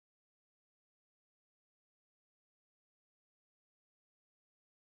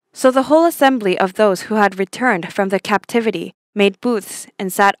So the whole assembly of those who had returned from the captivity made booths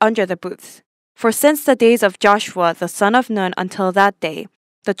and sat under the booths. For since the days of Joshua the son of Nun until that day,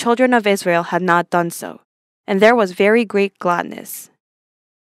 the children of Israel had not done so, and there was very great gladness.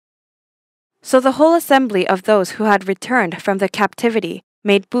 So the whole assembly of those who had returned from the captivity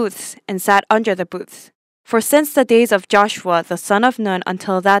made booths and sat under the booths. For since the days of Joshua the son of Nun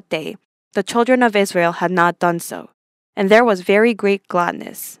until that day, the children of Israel had not done so, and there was very great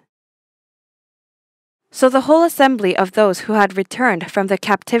gladness. So the whole assembly of those who had returned from the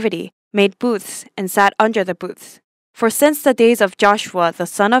captivity made booths and sat under the booths. For since the days of Joshua the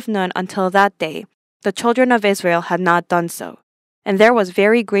son of Nun until that day, the children of Israel had not done so, and there was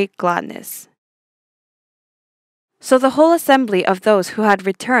very great gladness. So the whole assembly of those who had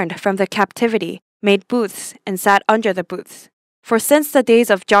returned from the captivity made booths and sat under the booths. For since the days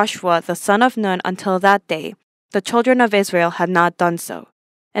of Joshua the son of Nun until that day, the children of Israel had not done so,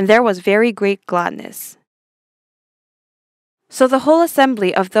 and there was very great gladness. So the whole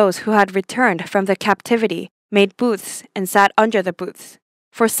assembly of those who had returned from the captivity made booths and sat under the booths.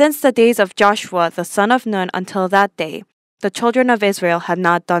 For since the days of Joshua the son of Nun until that day, the children of Israel had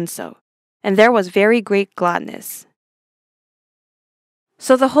not done so, and there was very great gladness.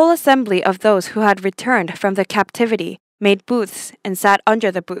 So the whole assembly of those who had returned from the captivity made booths and sat under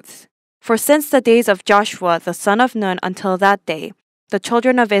the booths. For since the days of Joshua the son of Nun until that day, the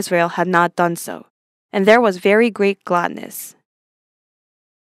children of Israel had not done so, and there was very great gladness.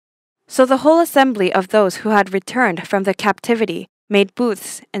 So the whole assembly of those who had returned from the captivity made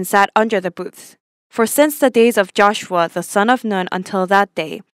booths and sat under the booths. For since the days of Joshua the son of Nun until that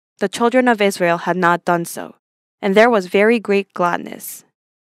day, the children of Israel had not done so, and there was very great gladness.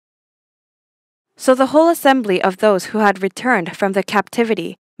 So the whole assembly of those who had returned from the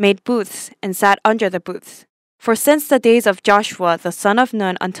captivity made booths and sat under the booths. For since the days of Joshua the son of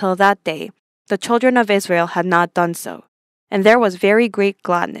Nun until that day, the children of Israel had not done so, and there was very great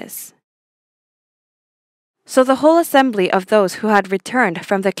gladness. So the whole assembly of those who had returned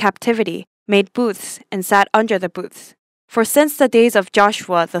from the captivity made booths and sat under the booths. For since the days of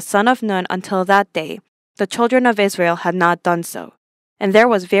Joshua the son of Nun until that day, the children of Israel had not done so, and there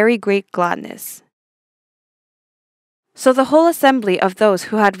was very great gladness. So the whole assembly of those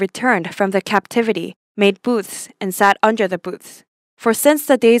who had returned from the captivity made booths and sat under the booths. For since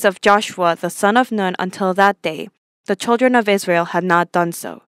the days of Joshua the son of Nun until that day, the children of Israel had not done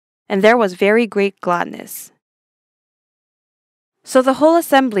so, and there was very great gladness. So the whole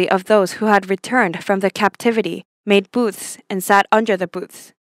assembly of those who had returned from the captivity made booths and sat under the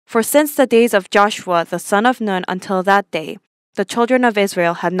booths. For since the days of Joshua the son of Nun until that day, the children of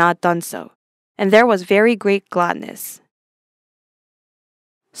Israel had not done so, and there was very great gladness.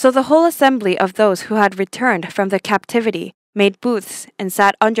 So the whole assembly of those who had returned from the captivity made booths and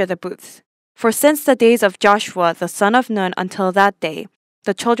sat under the booths. For since the days of Joshua the son of Nun until that day,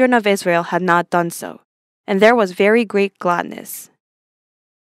 the children of Israel had not done so, and there was very great gladness.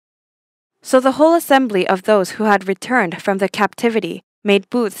 So the whole assembly of those who had returned from the captivity made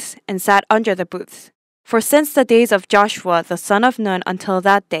booths and sat under the booths. For since the days of Joshua the son of Nun until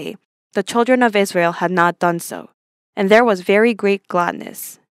that day, the children of Israel had not done so, and there was very great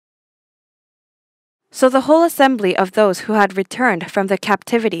gladness. So the whole assembly of those who had returned from the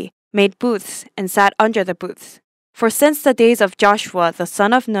captivity made booths and sat under the booths. For since the days of Joshua the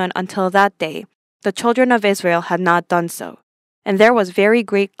son of Nun until that day, the children of Israel had not done so, and there was very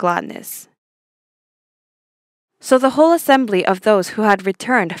great gladness. So the whole assembly of those who had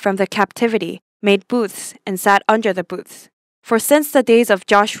returned from the captivity made booths and sat under the booths. For since the days of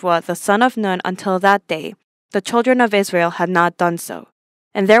Joshua the son of Nun until that day, the children of Israel had not done so,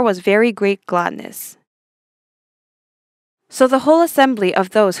 and there was very great gladness. So the whole assembly of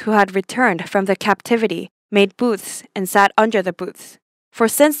those who had returned from the captivity made booths and sat under the booths. For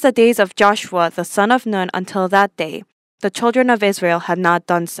since the days of Joshua the son of Nun until that day, the children of Israel had not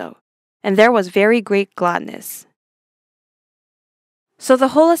done so, and there was very great gladness. So the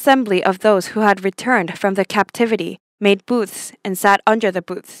whole assembly of those who had returned from the captivity made booths and sat under the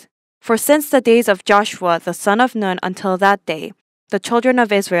booths. For since the days of Joshua the son of Nun until that day, the children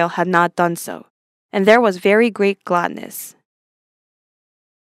of Israel had not done so, and there was very great gladness.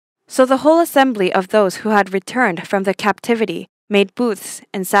 So the whole assembly of those who had returned from the captivity made booths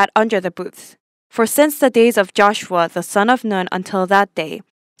and sat under the booths. For since the days of Joshua the son of Nun until that day,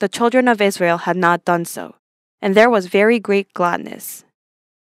 the children of Israel had not done so, and there was very great gladness.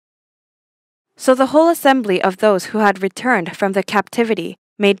 So the whole assembly of those who had returned from the captivity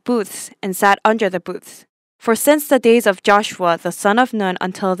made booths and sat under the booths. For since the days of Joshua the son of Nun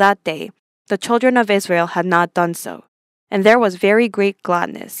until that day, the children of Israel had not done so, and there was very great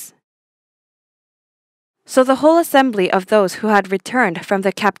gladness. So the whole assembly of those who had returned from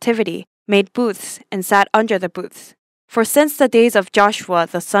the captivity made booths and sat under the booths. For since the days of Joshua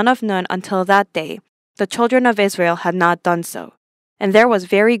the son of Nun until that day, the children of Israel had not done so, and there was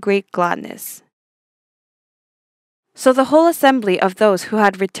very great gladness. So the whole assembly of those who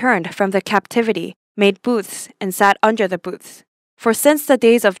had returned from the captivity made booths and sat under the booths. For since the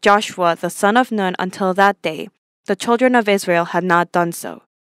days of Joshua the son of Nun until that day, the children of Israel had not done so,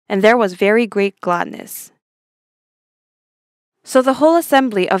 and there was very great gladness. So the whole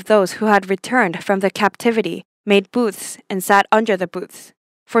assembly of those who had returned from the captivity made booths and sat under the booths.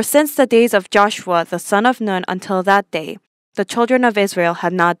 For since the days of Joshua the son of Nun until that day, the children of Israel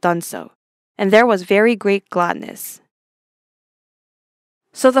had not done so, and there was very great gladness.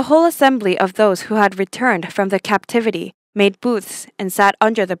 So the whole assembly of those who had returned from the captivity made booths and sat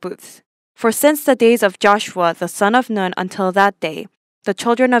under the booths. For since the days of Joshua the son of Nun until that day, the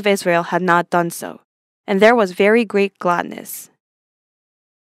children of Israel had not done so, and there was very great gladness.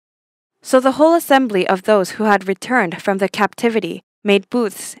 So the whole assembly of those who had returned from the captivity made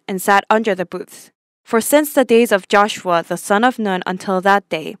booths and sat under the booths. For since the days of Joshua the son of Nun until that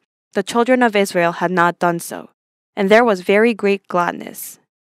day, the children of Israel had not done so, and there was very great gladness.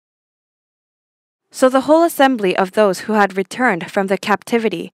 So the whole assembly of those who had returned from the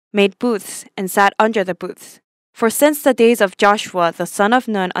captivity made booths and sat under the booths. For since the days of Joshua the son of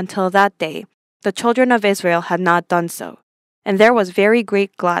Nun until that day, the children of Israel had not done so, and there was very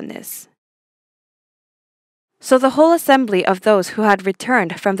great gladness. So the whole assembly of those who had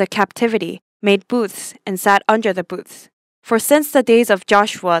returned from the captivity made booths and sat under the booths. For since the days of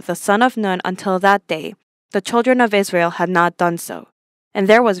Joshua the son of Nun until that day, the children of Israel had not done so, and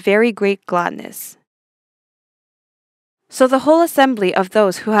there was very great gladness. So the whole assembly of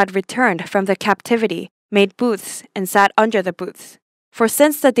those who had returned from the captivity made booths and sat under the booths. For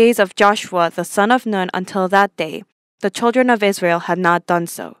since the days of Joshua the son of Nun until that day, the children of Israel had not done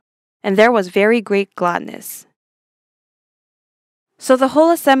so, and there was very great gladness. So the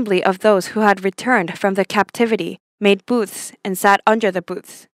whole assembly of those who had returned from the captivity made booths and sat under the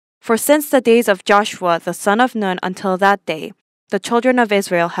booths. For since the days of Joshua the son of Nun until that day, the children of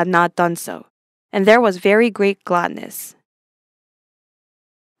Israel had not done so, and there was very great gladness.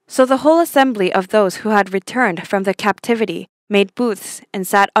 So the whole assembly of those who had returned from the captivity made booths and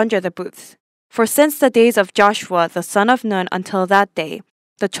sat under the booths. For since the days of Joshua the son of Nun until that day,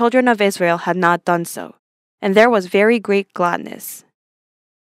 the children of Israel had not done so, and there was very great gladness.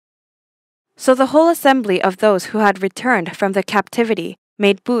 So the whole assembly of those who had returned from the captivity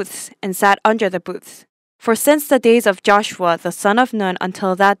made booths and sat under the booths. For since the days of Joshua the son of Nun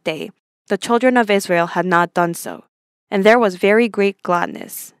until that day, the children of Israel had not done so, and there was very great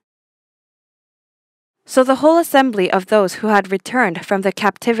gladness. So the whole assembly of those who had returned from the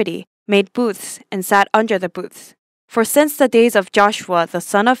captivity made booths and sat under the booths. For since the days of Joshua the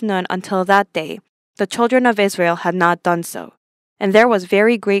son of Nun until that day, the children of Israel had not done so, and there was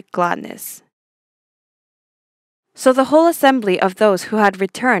very great gladness. So the whole assembly of those who had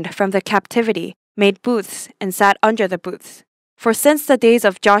returned from the captivity made booths and sat under the booths. For since the days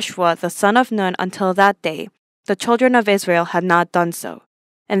of Joshua the son of Nun until that day, the children of Israel had not done so,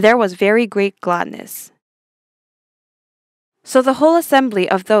 and there was very great gladness. So the whole assembly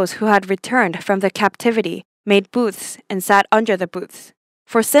of those who had returned from the captivity made booths and sat under the booths.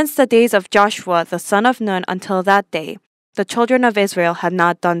 For since the days of Joshua the son of Nun until that day, the children of Israel had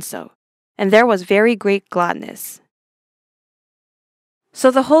not done so, and there was very great gladness. So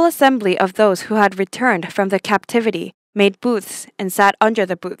the whole assembly of those who had returned from the captivity made booths and sat under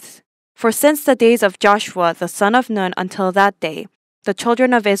the booths. For since the days of Joshua the son of Nun until that day, the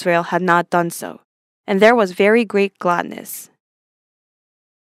children of Israel had not done so, and there was very great gladness.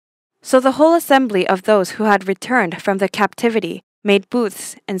 So the whole assembly of those who had returned from the captivity made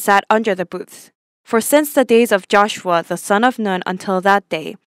booths and sat under the booths. For since the days of Joshua the son of Nun until that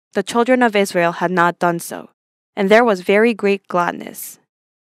day, the children of Israel had not done so, and there was very great gladness.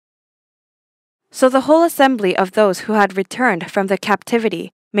 So the whole assembly of those who had returned from the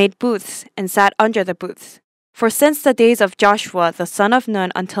captivity made booths and sat under the booths. For since the days of Joshua the son of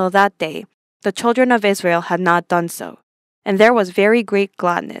Nun until that day, the children of Israel had not done so, and there was very great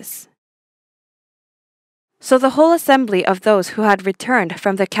gladness. So the whole assembly of those who had returned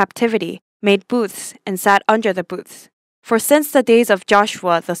from the captivity made booths and sat under the booths. For since the days of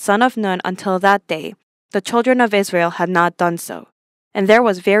Joshua the son of Nun until that day, the children of Israel had not done so, and there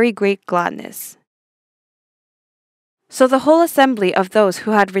was very great gladness. So the whole assembly of those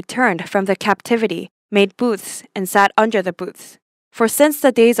who had returned from the captivity made booths and sat under the booths. For since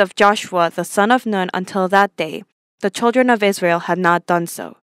the days of Joshua the son of Nun until that day, the children of Israel had not done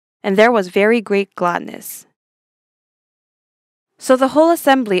so, and there was very great gladness. So the whole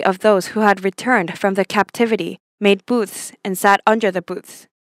assembly of those who had returned from the captivity made booths and sat under the booths.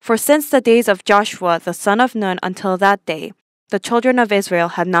 For since the days of Joshua the son of Nun until that day, the children of Israel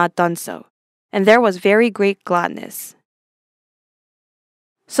had not done so, and there was very great gladness.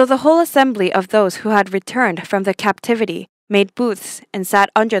 So the whole assembly of those who had returned from the captivity made booths and sat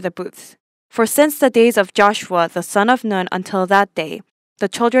under the booths. For since the days of Joshua the son of Nun until that day, the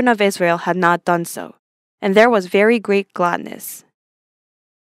children of Israel had not done so, and there was very great gladness.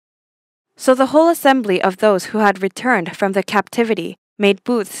 So the whole assembly of those who had returned from the captivity made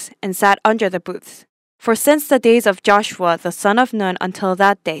booths and sat under the booths. For since the days of Joshua the son of Nun until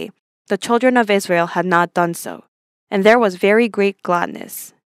that day, the children of Israel had not done so, and there was very great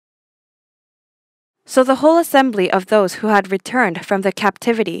gladness. So the whole assembly of those who had returned from the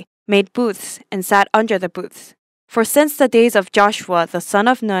captivity made booths and sat under the booths. For since the days of Joshua the son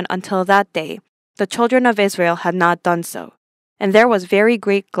of Nun until that day, the children of Israel had not done so, and there was very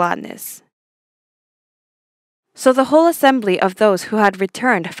great gladness. So the whole assembly of those who had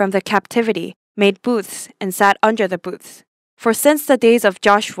returned from the captivity made booths and sat under the booths. For since the days of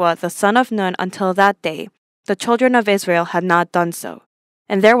Joshua the son of Nun until that day, the children of Israel had not done so,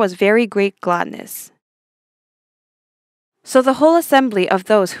 and there was very great gladness. So the whole assembly of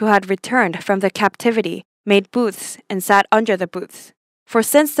those who had returned from the captivity made booths and sat under the booths. For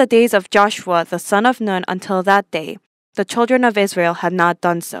since the days of Joshua the son of Nun until that day, the children of Israel had not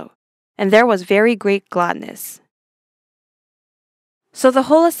done so, and there was very great gladness. So the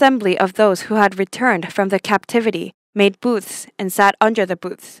whole assembly of those who had returned from the captivity made booths and sat under the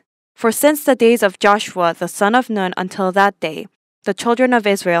booths. For since the days of Joshua the son of Nun until that day, the children of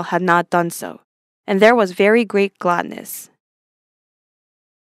Israel had not done so, and there was very great gladness.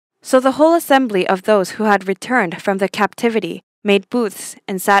 So the whole assembly of those who had returned from the captivity made booths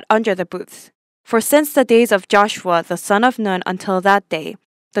and sat under the booths. For since the days of Joshua the son of Nun until that day,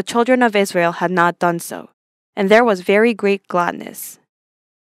 the children of Israel had not done so, and there was very great gladness.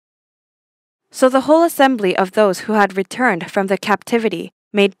 So the whole assembly of those who had returned from the captivity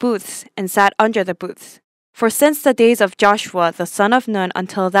made booths and sat under the booths. For since the days of Joshua the son of Nun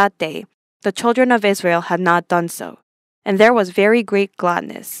until that day, the children of Israel had not done so, and there was very great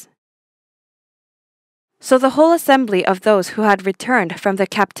gladness. So the whole assembly of those who had returned from the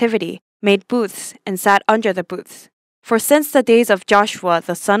captivity made booths and sat under the booths. For since the days of Joshua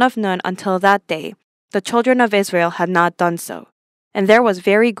the son of Nun until that day, the children of Israel had not done so, and there was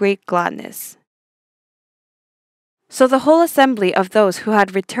very great gladness. So the whole assembly of those who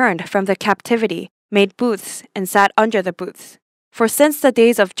had returned from the captivity made booths and sat under the booths. For since the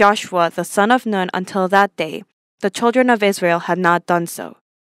days of Joshua the son of Nun until that day, the children of Israel had not done so,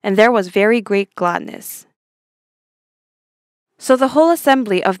 and there was very great gladness. So the whole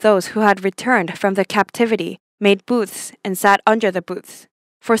assembly of those who had returned from the captivity made booths and sat under the booths.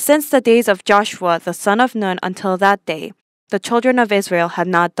 For since the days of Joshua the son of Nun until that day, the children of Israel had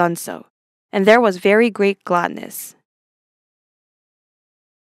not done so, and there was very great gladness.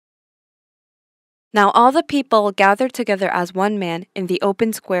 Now all the people gathered together as one man in the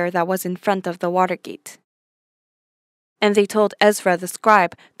open square that was in front of the water gate. And they told Ezra the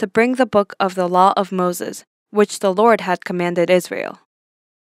scribe to bring the book of the law of Moses, which the Lord had commanded Israel.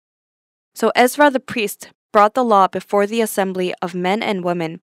 So Ezra the priest brought the law before the assembly of men and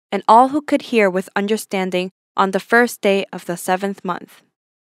women, and all who could hear with understanding on the first day of the 7th month.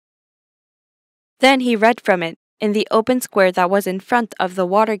 Then he read from it in the open square that was in front of the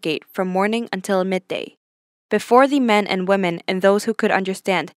water gate from morning until midday, before the men and women and those who could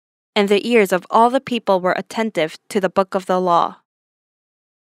understand, and the ears of all the people were attentive to the book of the law.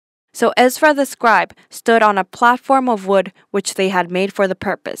 So Ezra the scribe stood on a platform of wood which they had made for the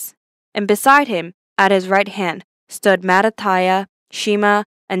purpose, and beside him, at his right hand, stood Mattithiah, Shema,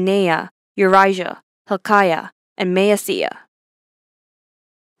 Anaiah, Urijah, Hilkiah, and Maaseiah.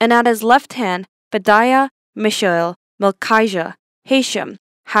 And at his left hand, Pedaiah, Mishael, Malchijah, Hashem,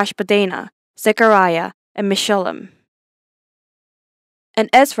 Hashbaddanah, Zechariah, and Meshullam. And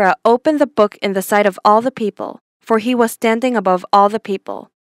Ezra opened the book in the sight of all the people, for he was standing above all the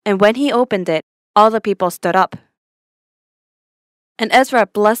people. And when he opened it, all the people stood up. And Ezra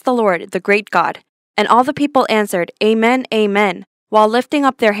blessed the Lord, the great God, and all the people answered, Amen, Amen, while lifting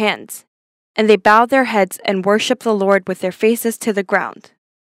up their hands. And they bowed their heads and worshipped the Lord with their faces to the ground.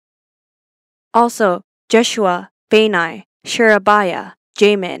 Also, Jeshua, Bani, Sherebiah,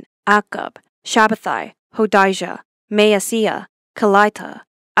 Jamin, Akab, Shabbathai, Hodijah, Maaseiah, Kelita,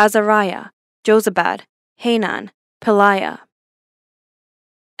 Azariah, Jozabad, Hanan, Peliah.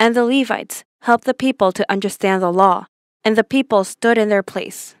 And the Levites helped the people to understand the law, and the people stood in their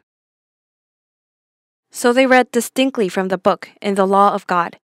place. So they read distinctly from the book in the law of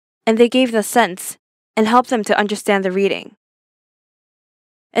God, and they gave the sense and helped them to understand the reading.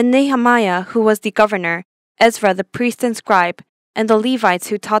 And Nehemiah, who was the governor, Ezra the priest and scribe, and the Levites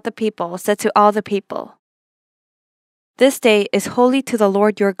who taught the people, said to all the people, "This day is holy to the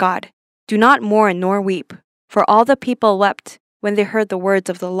Lord your God. Do not mourn nor weep," for all the people wept when they heard the words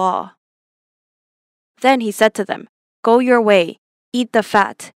of the law. Then he said to them, "Go your way, eat the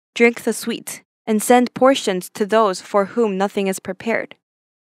fat, drink the sweet, and send portions to those for whom nothing is prepared.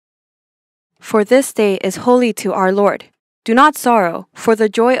 For this day is holy to our Lord. Do not sorrow, for the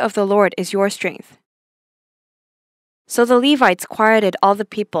joy of the Lord is your strength." So the Levites quieted all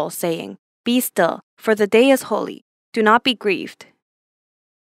the people, saying, "Be still, for the day is holy. Do not be grieved."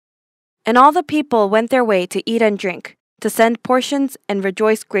 And all the people went their way to eat and drink, to send portions and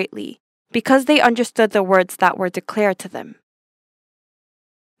rejoice greatly, because they understood the words that were declared to them.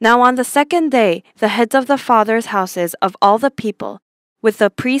 Now on the second day, the heads of the fathers' houses of all the people, with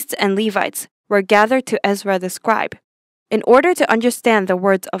the priests and Levites, were gathered to Ezra the scribe, in order to understand the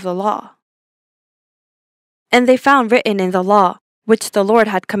words of the law. And they found written in the law, which the Lord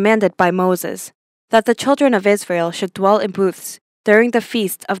had commanded by Moses, that the children of Israel should dwell in booths during the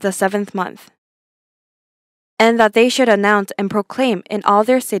feast of the 7th month, and that they should announce and proclaim in all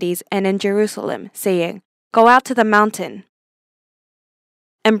their cities and in Jerusalem, saying, "Go out to the mountain,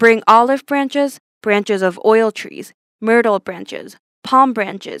 and bring olive branches, branches of oil trees, myrtle branches, palm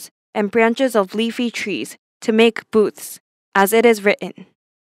branches, and branches of leafy trees, to make booths, as it is written."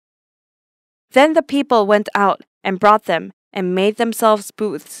 Then the people went out and brought them and made themselves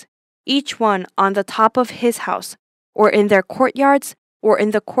booths, each one on the top of his house, or in their courtyards, or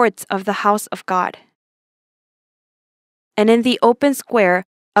in the courts of the house of God, and in the open square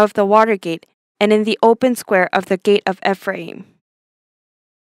of the water gate, and in the open square of the gate of Ephraim.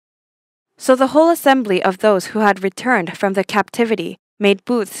 So the whole assembly of those who had returned from the captivity made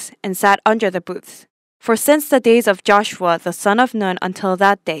booths and sat under the booths. For since the days of Joshua the son of Nun until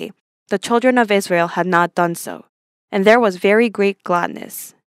that day, the children of Israel had not done so, and there was very great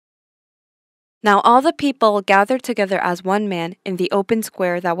gladness. Now all the people gathered together as one man in the open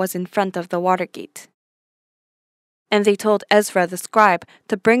square that was in front of the water gate. And they told Ezra the scribe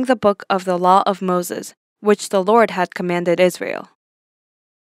to bring the book of the law of Moses, which the Lord had commanded Israel.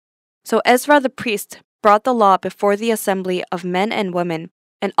 So Ezra the priest brought the law before the assembly of men and women,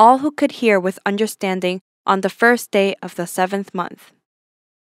 and all who could hear with understanding on the first day of the 7th month.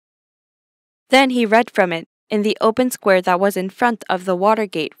 Then he read from it in the open square that was in front of the water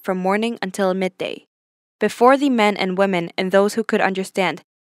gate from morning until midday, before the men and women and those who could understand,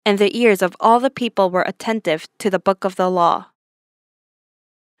 and the ears of all the people were attentive to the book of the law.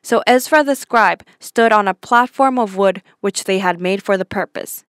 So Ezra the scribe stood on a platform of wood which they had made for the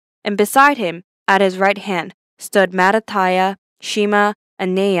purpose, and beside him, at his right hand, stood Mattithiah, Shema,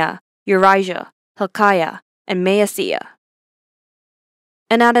 Anaiah, Urijah, Hilkiah, and Maaseiah.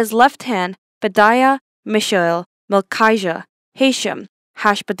 And at his left hand, Pedaiah, Mishael, Malchijah, Hashem,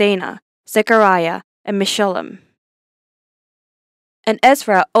 Hashbaddanah, Zechariah, and Meshullam. And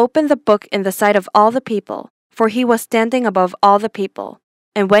Ezra opened the book in the sight of all the people, for he was standing above all the people.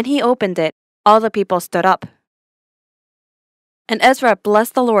 And when he opened it, all the people stood up. And Ezra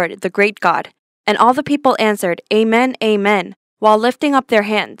blessed the Lord, the great God, and all the people answered, "Amen, Amen," while lifting up their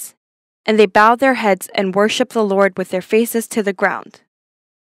hands. And they bowed their heads and worshipped the Lord with their faces to the ground.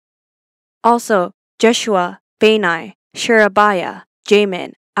 Also, Jeshua, Bani, Sherebiah,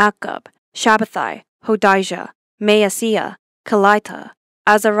 Jamin, Akab, Shabbathai, Hodijah, Maaseiah, Kelita,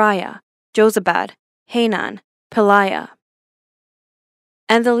 Azariah, Jozabad, Hanan, Peliah.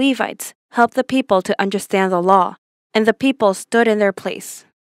 And the Levites helped the people to understand the law, and the people stood in their place.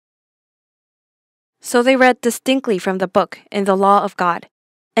 So they read distinctly from the book in the law of God,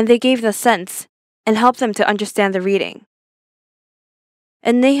 and they gave the sense and helped them to understand the reading.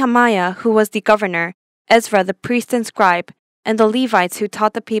 And Nehemiah, who was the governor, Ezra the priest and scribe, and the Levites who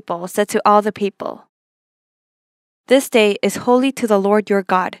taught the people, said to all the people, "This day is holy to the Lord your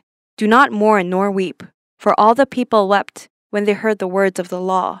God. Do not mourn nor weep," for all the people wept when they heard the words of the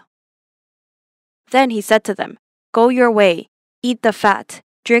law. Then he said to them, "Go your way, eat the fat,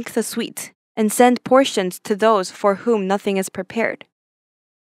 drink the sweet, and send portions to those for whom nothing is prepared.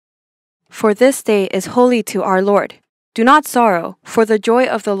 For this day is holy to our Lord. Do not sorrow, for the joy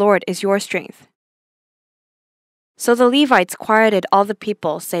of the Lord is your strength." So the Levites quieted all the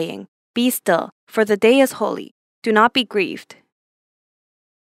people, saying, "Be still, for the day is holy. Do not be grieved."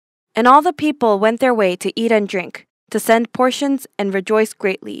 And all the people went their way to eat and drink, to send portions and rejoice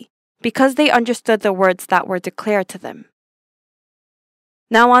greatly, because they understood the words that were declared to them.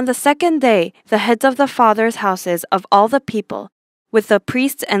 Now on the second day, the heads of the fathers' houses of all the people, with the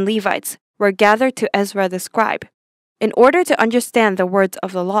priests and Levites, were gathered to Ezra the scribe, in order to understand the words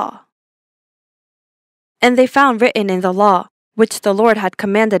of the law. And they found written in the law, which the Lord had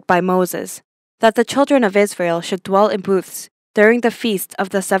commanded by Moses, that the children of Israel should dwell in booths during the feast of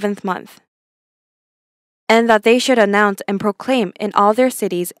the 7th month, and that they should announce and proclaim in all their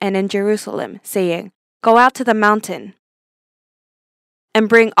cities and in Jerusalem, saying, Go out to the mountain, and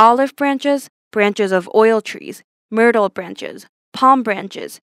bring olive branches, branches of oil trees, myrtle branches, palm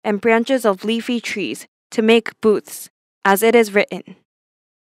branches, and branches of leafy trees, to make booths, as it is written.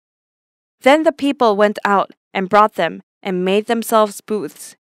 Then the people went out and brought them and made themselves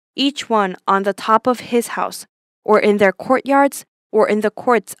booths, each one on the top of his house, or in their courtyards, or in the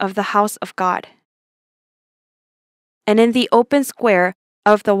courts of the house of God, and in the open square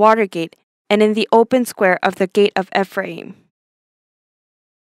of the water gate, and in the open square of the gate of Ephraim.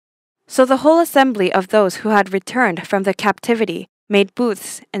 So the whole assembly of those who had returned from the captivity made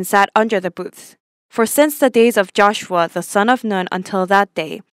booths and sat under the booths. For since the days of Joshua the son of Nun until that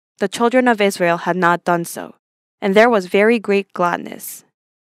day, the children of Israel had not done so, and there was very great gladness.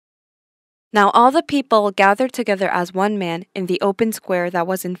 Now all the people gathered together as one man in the open square that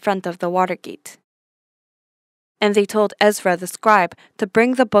was in front of the water gate. And they told Ezra the scribe to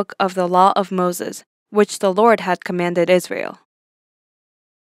bring the book of the law of Moses, which the Lord had commanded Israel.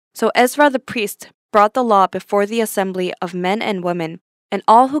 So Ezra the priest brought the law before the assembly of men and women, and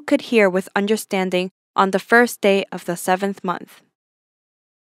all who could hear with understanding on the first day of the 7th month.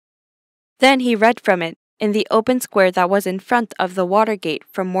 Then he read from it in the open square that was in front of the water gate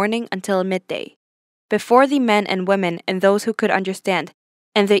from morning until midday, before the men and women and those who could understand,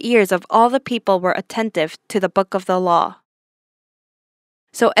 and the ears of all the people were attentive to the book of the law.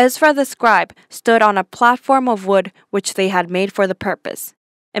 So Ezra the scribe stood on a platform of wood which they had made for the purpose,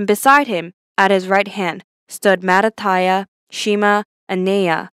 and beside him, at his right hand, stood Mattithiah, Shema,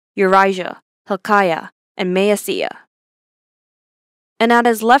 Anaiah, Urijah, Hilkiah, and Maaseiah. And at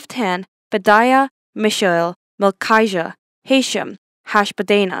his left hand, Pedaiah, Mishael, Malchijah, Hashem,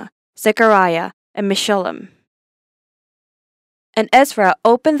 Hashbaddanah, Zechariah, and Meshullam. And Ezra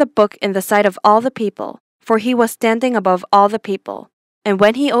opened the book in the sight of all the people, for he was standing above all the people. And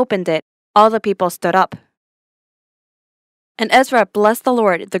when he opened it, all the people stood up. And Ezra blessed the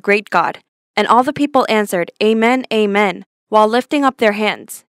Lord, the great God, and all the people answered, Amen, Amen, while lifting up their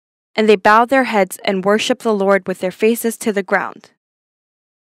hands. And they bowed their heads and worshipped the Lord with their faces to the ground.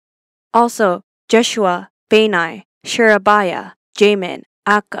 Also, Jeshua, Bani, Sherebiah, Jamin,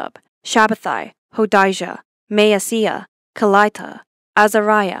 Akab, Shabbathai, Hodijah, Maaseiah, Kelita,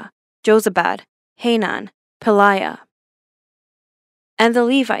 Azariah, Jozabad, Hanan, Peliah. And the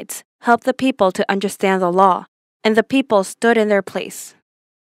Levites helped the people to understand the law, and the people stood in their place.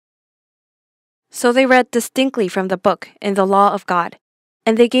 So they read distinctly from the book in the law of God,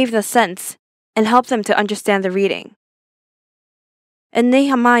 and they gave the sense and helped them to understand the reading. And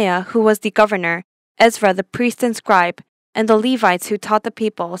Nehemiah, who was the governor, Ezra the priest and scribe, and the Levites who taught the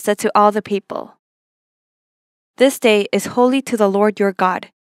people, said to all the people, This day is holy to the Lord your God.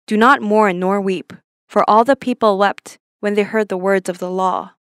 Do not mourn nor weep, for all the people wept when they heard the words of the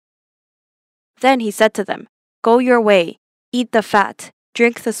law. Then he said to them, Go your way, eat the fat,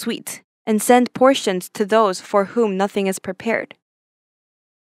 drink the sweet, and send portions to those for whom nothing is prepared.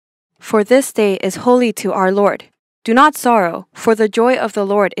 For this day is holy to our Lord. Do not sorrow, for the joy of the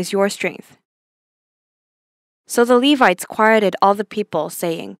Lord is your strength. So the Levites quieted all the people,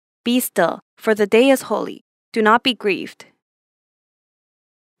 saying, Be still, for the day is holy. Do not be grieved.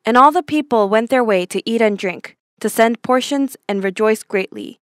 And all the people went their way to eat and drink, to send portions and rejoice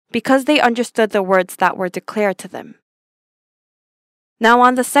greatly, because they understood the words that were declared to them. Now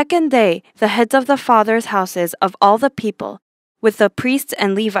on the second day, the heads of the fathers' houses of all the people, with the priests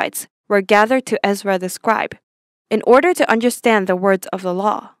and Levites, were gathered to Ezra the scribe, in order to understand the words of the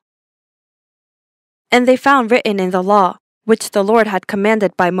law. And they found written in the law, which the Lord had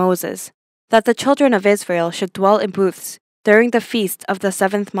commanded by Moses, that the children of Israel should dwell in booths during the feast of the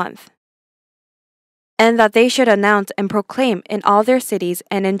 7th month, and that they should announce and proclaim in all their cities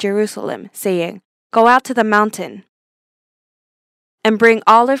and in Jerusalem, saying, Go out to the mountain, and bring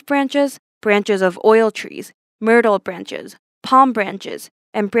olive branches, branches of oil trees, myrtle branches, palm branches,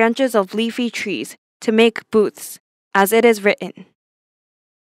 and branches of leafy trees, to make booths, as it is written.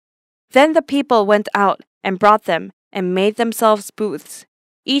 Then the people went out and brought them and made themselves booths,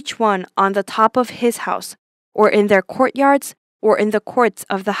 each one on the top of his house, or in their courtyards, or in the courts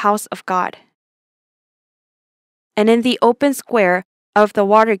of the house of God. and in the open square of the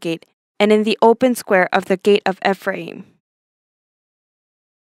water gate, and in the open square of the gate of Ephraim.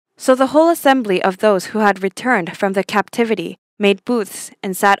 So the whole assembly of those who had returned from the captivity made booths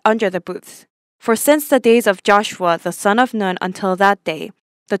and sat under the booths. For since the days of Joshua the son of Nun until that day,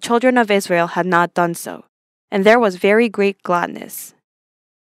 the children of Israel had not done so, and there was very great gladness.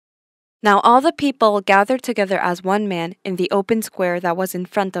 Now all the people gathered together as one man in the open square that was in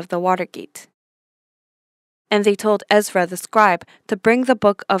front of the water gate. And they told Ezra the scribe to bring the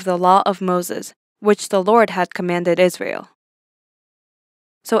book of the law of Moses, which the Lord had commanded Israel.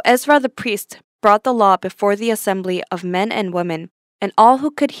 So Ezra the priest brought the law before the assembly of men and women, and all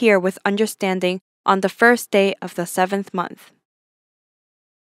who could hear with understanding on the first day of the 7th month.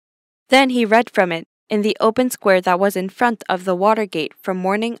 Then he read from it in the open square that was in front of the water gate from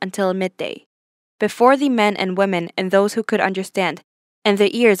morning until midday, before the men and women and those who could understand, and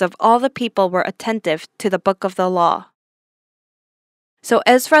the ears of all the people were attentive to the book of the law. So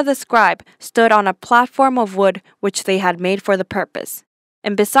Ezra the scribe stood on a platform of wood which they had made for the purpose,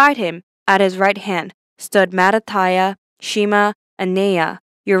 and beside him, at his right hand, stood Mattithiah, Shema, Anaiah,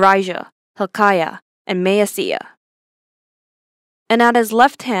 Urijah, Hilkiah, and Maaseiah. And at his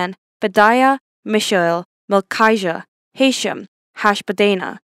left hand, Pedaiah, Mishael, Malchijah, Hashem,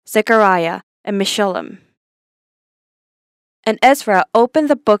 Hashbaddanah, Zechariah, and Meshullam. And Ezra opened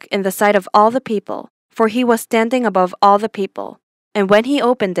the book in the sight of all the people, for he was standing above all the people. And when he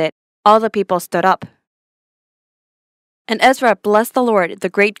opened it, all the people stood up. And Ezra blessed the Lord, the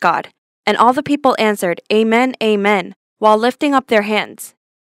great God. And all the people answered, Amen, Amen, while lifting up their hands.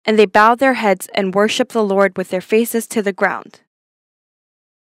 And they bowed their heads and worshipped the Lord with their faces to the ground.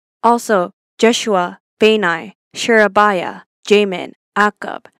 Also, Jeshua, Bani, Sherebiah, Jamin,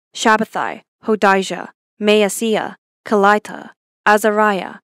 Akab, Shabbathai, Hodijah, Maaseiah, Kelita,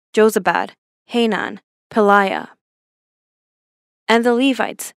 Azariah, Jozabad, Hanan, Peliah. And the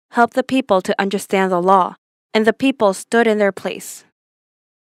Levites helped the people to understand the law, and the people stood in their place.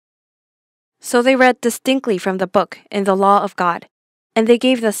 So they read distinctly from the book in the law of God, and they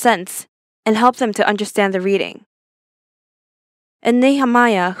gave the sense and helped them to understand the reading. And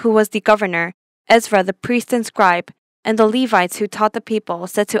Nehemiah, who was the governor, Ezra the priest and scribe, and the Levites who taught the people,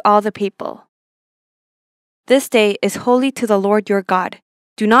 said to all the people, This day is holy to the Lord your God.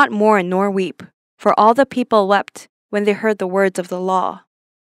 Do not mourn nor weep, for all the people wept when they heard the words of the law.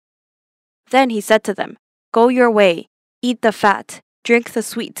 Then he said to them, Go your way, eat the fat, drink the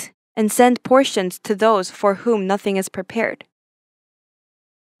sweet, and send portions to those for whom nothing is prepared.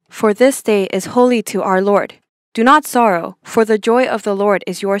 For this day is holy to our Lord. Do not sorrow, for the joy of the Lord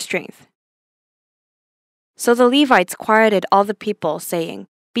is your strength. So the Levites quieted all the people, saying,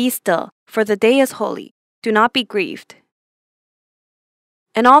 Be still, for the day is holy. Do not be grieved.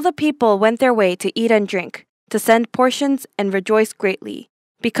 And all the people went their way to eat and drink, to send portions and rejoice greatly,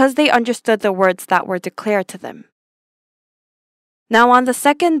 because they understood the words that were declared to them. Now on the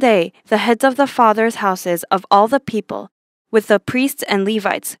 2nd day, the heads of the fathers' houses of all the people, with the priests and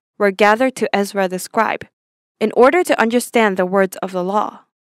Levites, were gathered to Ezra the scribe, in order to understand the words of the law.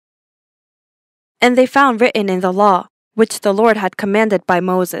 And they found written in the law, which the Lord had commanded by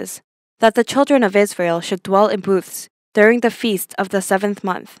Moses, that the children of Israel should dwell in booths during the feast of the 7th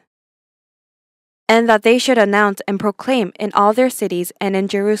month, and that they should announce and proclaim in all their cities and in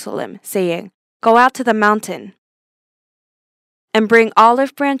Jerusalem, saying, Go out to the mountain, and bring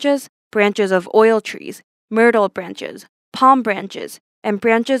olive branches, branches of oil trees, myrtle branches, palm branches, and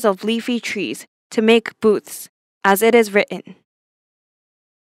branches of leafy trees, to make booths, as it is written.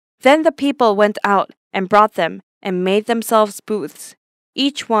 Then the people went out and brought them and made themselves booths,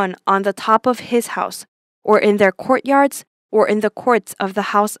 each one on the top of his house, or in their courtyards, or in the courts of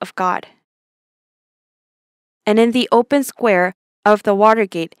the house of God. And in the open square of the water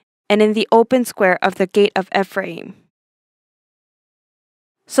gate, and in the open square of the gate of Ephraim.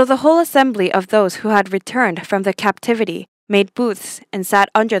 So the whole assembly of those who had returned from the captivity made booths and sat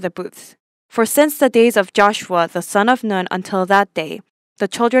under the booths. For since the days of Joshua the son of Nun until that day, the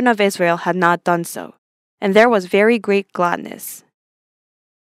children of Israel had not done so, and there was very great gladness.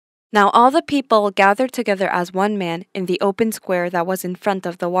 Now all the people gathered together as one man in the open square that was in front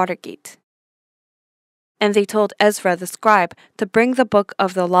of the water gate. And they told Ezra the scribe to bring the book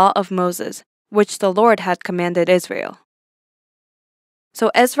of the law of Moses, which the Lord had commanded Israel. So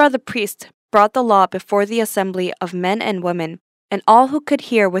Ezra the priest brought the law before the assembly of men and women, and all who could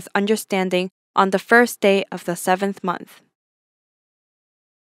hear with understanding on the first day of the 7th month.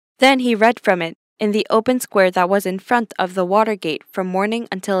 Then he read from it in the open square that was in front of the water gate from morning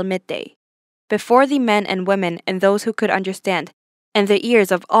until midday, before the men and women and those who could understand, and the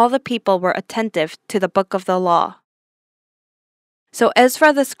ears of all the people were attentive to the book of the law. So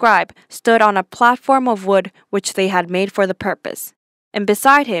Ezra the scribe stood on a platform of wood which they had made for the purpose, and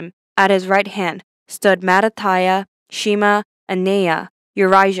beside him, at his right hand, stood Mattithiah, Shema, Anaiah,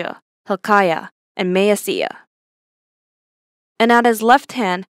 Urijah, Hilkiah, and Maaseiah. And at his left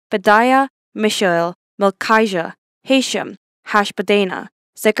hand, Pedaiah, Mishael, Melchijah, Hashem, Hashbaddanah,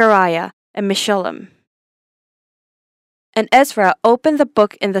 Zechariah, and Meshullam. And Ezra opened the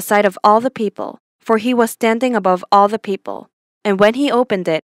book in the sight of all the people, for he was standing above all the people. And when he opened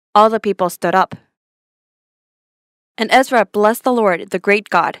it, all the people stood up. And Ezra blessed the Lord, the great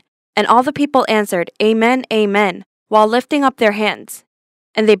God. And all the people answered, Amen, Amen, while lifting up their hands.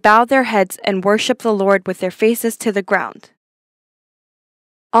 And they bowed their heads and worshipped the Lord with their faces to the ground.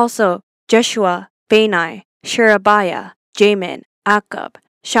 Also, Jeshua, Bani, Sherebiah, Jamin, Akab,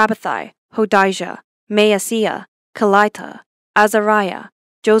 Shabbathai, Hodijah, Maaseiah, Kelita, Azariah,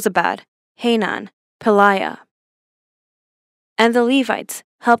 Jozabad, Hanan, Peliah. And the Levites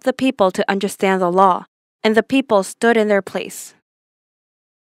helped the people to understand the law, and the people stood in their place.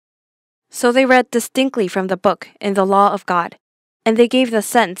 So they read distinctly from the book in the law of God, and they gave the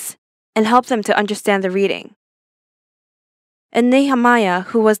sense, and helped them to understand the reading. And Nehemiah,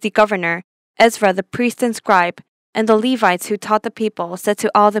 who was the governor, Ezra the priest and scribe, and the Levites who taught the people, said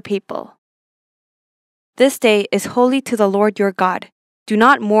to all the people, This day is holy to the Lord your God. Do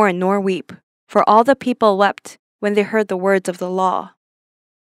not mourn nor weep, for all the people wept when they heard the words of the law.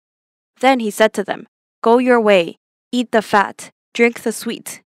 Then he said to them, Go your way, eat the fat, drink the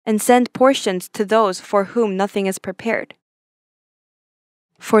sweet, and send portions to those for whom nothing is prepared.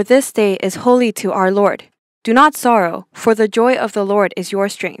 For this day is holy to our Lord. Do not sorrow, for the joy of the Lord is your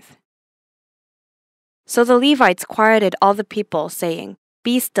strength. So the Levites quieted all the people, saying,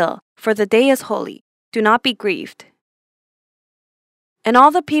 Be still, for the day is holy. Do not be grieved. And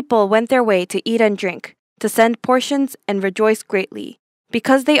all the people went their way to eat and drink, to send portions and rejoice greatly,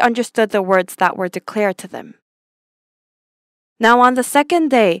 because they understood the words that were declared to them. Now on the second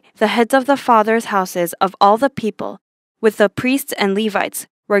day, the heads of the fathers' houses of all the people, with the priests and Levites,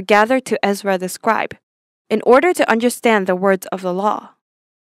 were gathered to Ezra the scribe, in order to understand the words of the law.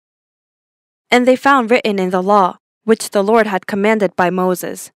 And they found written in the law, which the Lord had commanded by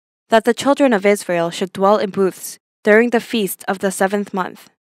Moses, that the children of Israel should dwell in booths during the feast of the 7th month,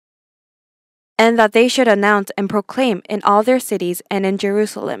 and that they should announce and proclaim in all their cities and in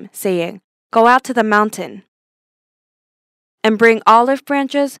Jerusalem, saying, Go out to the mountain, and bring olive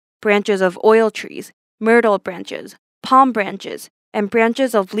branches, branches of oil trees, myrtle branches, palm branches, and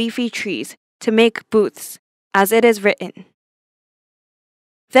branches of leafy trees, to make booths, as it is written.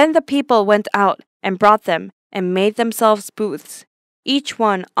 Then the people went out and brought them and made themselves booths, each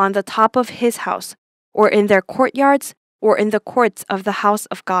one on the top of his house, or in their courtyards, or in the courts of the house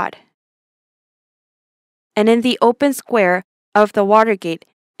of God, and in the open square of the water gate,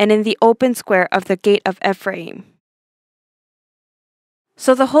 and in the open square of the gate of Ephraim.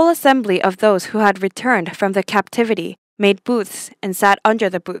 So the whole assembly of those who had returned from the captivity made booths and sat under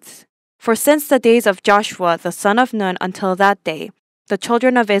the booths. For since the days of Joshua the son of Nun until that day, the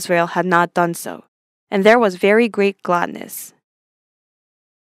children of Israel had not done so, and there was very great gladness.